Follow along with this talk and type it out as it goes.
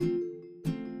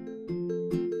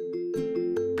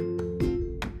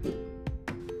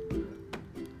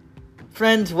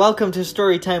Friends, welcome to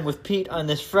Storytime with Pete on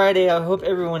this Friday. I hope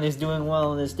everyone is doing well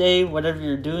on this day. Whatever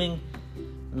you're doing,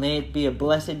 may it be a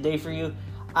blessed day for you.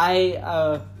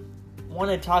 I want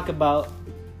to talk about,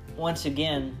 once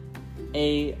again,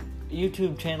 a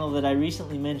YouTube channel that I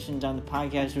recently mentioned on the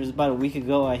podcast. It was about a week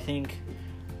ago, I think,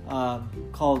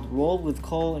 called Roll with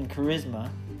Cole and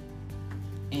Charisma.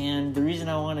 And the reason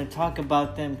I want to talk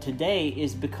about them today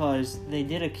is because they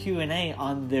did a Q&A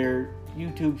on their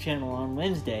YouTube channel on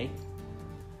Wednesday.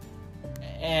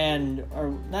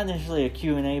 Or not necessarily a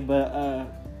Q&A, but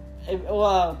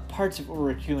parts of it were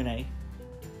a Q&A.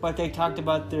 But they talked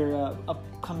about their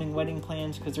upcoming wedding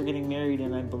plans because they're getting married,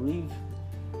 and I believe,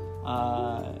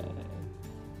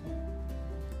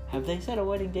 have they set a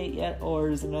wedding date yet? Or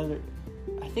is I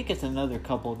think it's another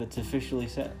couple that's officially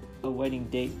set a wedding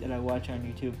date that I watch on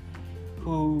YouTube,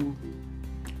 who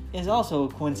is also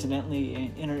coincidentally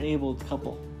an interabled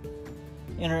couple.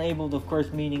 Interabled, of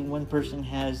course, meaning one person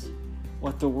has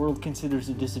what the world considers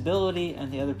a disability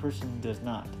and the other person does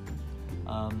not.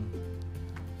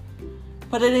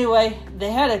 But anyway,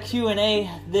 they had a Q&A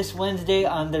this Wednesday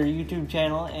on their YouTube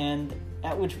channel, and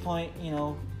at which point,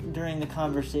 during the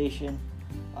conversation,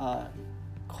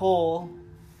 Cole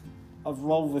of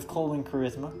Roll with Cole and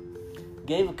Charisma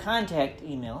gave a contact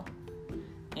email,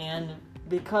 and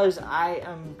because I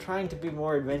am trying to be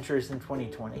more adventurous in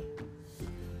 2020,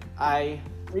 I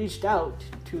reached out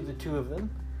to the two of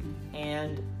them,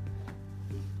 and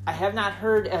I have not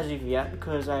heard as of yet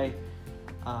because I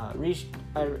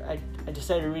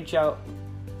decided to reach out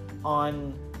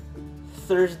on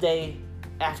Thursday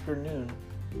afternoon.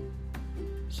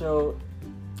 So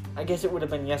I guess it would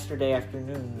have been yesterday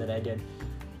afternoon that I did.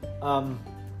 I'm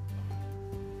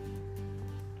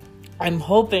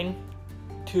hoping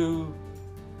to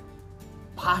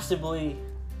possibly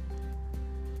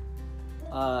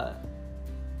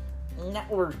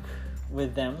network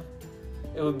with them.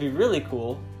 It would be really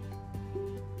cool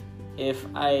if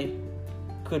I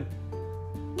could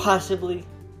possibly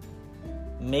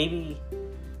maybe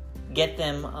get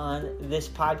them on this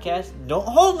podcast. Don't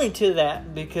hold me to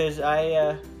that, because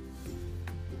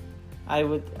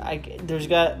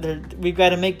we've got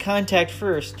to make contact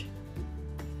first,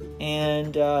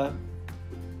 and that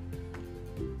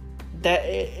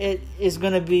it is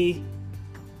going to be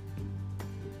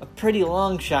a pretty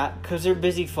long shot because they're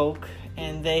busy folk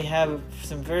and they have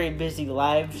some very busy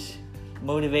lives,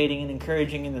 motivating and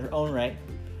encouraging in their own right.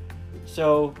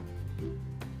 So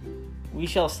we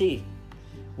shall see.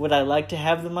 Would I like to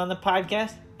have them on the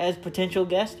podcast as potential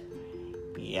guest?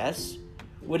 Yes.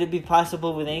 Would it be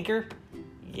possible with Anchor?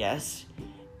 Yes.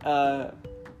 They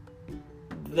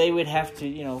would have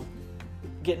to,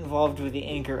 get involved with the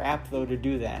Anchor app, though, to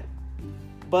do that.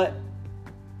 But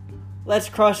let's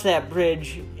cross that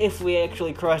bridge, if we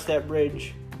actually cross that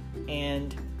bridge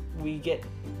and we get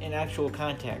in actual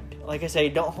contact. Like I say,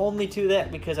 don't hold me to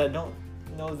that, because I don't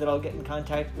know that I'll get in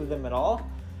contact with them at all.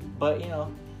 But,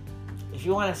 if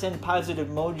you want to send positive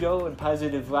mojo and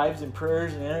positive vibes and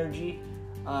prayers and energy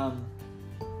for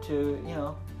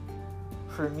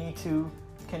me to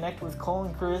connect with Cole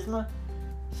and Charisma,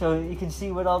 so you can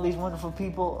see what these wonderful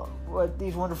people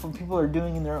are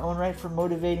doing in their own right for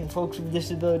motivating folks with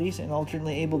disabilities and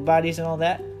alternately abled bodies and all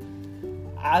that,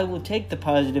 I will take the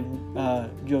positive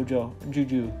Jojo.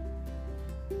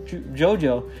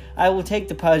 I will take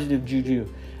the positive juju.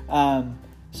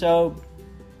 So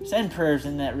send prayers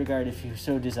in that regard if you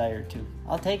so desire to.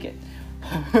 I'll take it.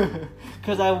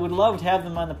 Because I would love to have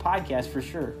them on the podcast for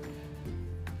sure.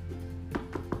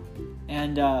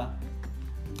 And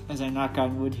as I knock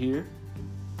on wood here,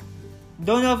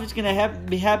 don't know if it's going to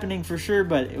be happening for sure,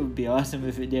 but it would be awesome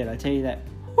if it did. I tell you that.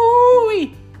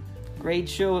 Woo-wee! Great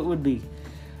show it would be.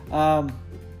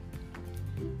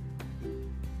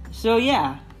 So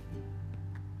yeah,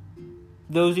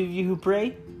 those of you who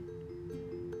pray,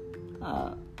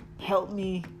 help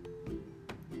me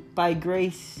by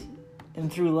grace and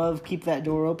through love keep that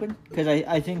door open, because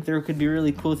I think there could be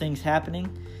really cool things happening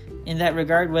in that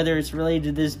regard, whether it's related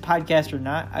to this podcast or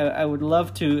not. I would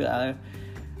love to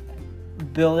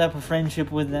build up a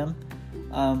friendship with them,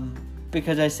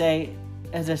 because as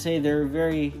I say, they're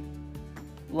very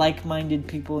like-minded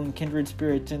people and kindred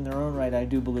spirits in their own right, I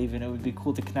do believe, and it would be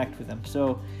cool to connect with them.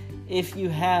 So if you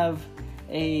have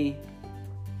a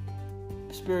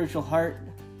spiritual heart,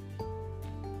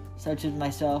 such as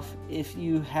myself, if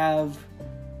you have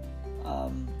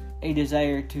a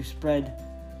desire to spread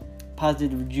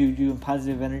positive juju and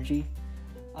positive energy,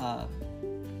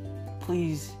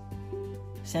 please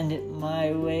send it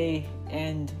my way,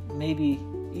 and maybe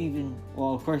even,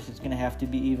 well, of course it's going to have to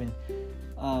be even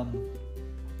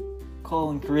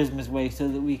Cole and Charisma's way so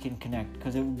that we can connect,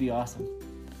 because it would be awesome.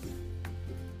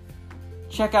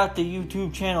 Check out the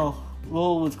YouTube channel,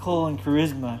 Roll with Cole and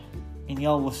Charisma, and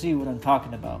y'all will see what I'm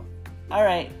talking about.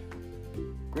 Alright,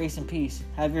 grace and peace.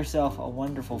 Have yourself a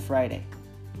wonderful Friday.